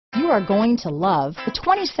are going to love the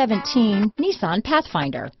 2017 Nissan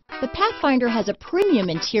Pathfinder. The Pathfinder has a premium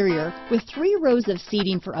interior with 3 rows of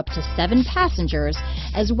seating for up to 7 passengers,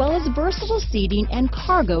 as well as versatile seating and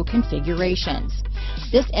cargo configurations.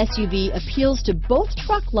 This SUV appeals to both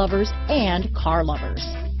truck lovers and car lovers.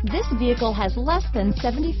 This vehicle has less than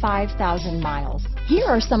 75,000 miles. Here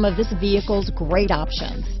are some of this vehicle's great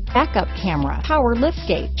options: backup camera, power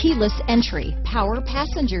liftgate, keyless entry, power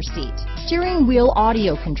passenger seat, steering wheel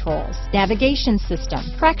audio controls, navigation system,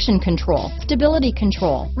 traction control, stability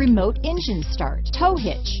control, remote engine start, tow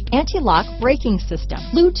hitch, anti-lock braking system,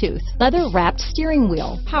 Bluetooth, leather-wrapped steering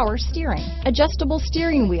wheel, power steering, adjustable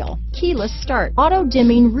steering wheel, keyless start,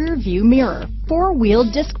 auto-dimming rear view mirror, 4-wheel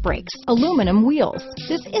disc brakes, aluminum wheels.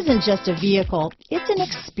 This isn't just a vehicle, it's an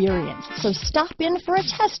experience. So stop in for a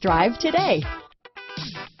test drive today.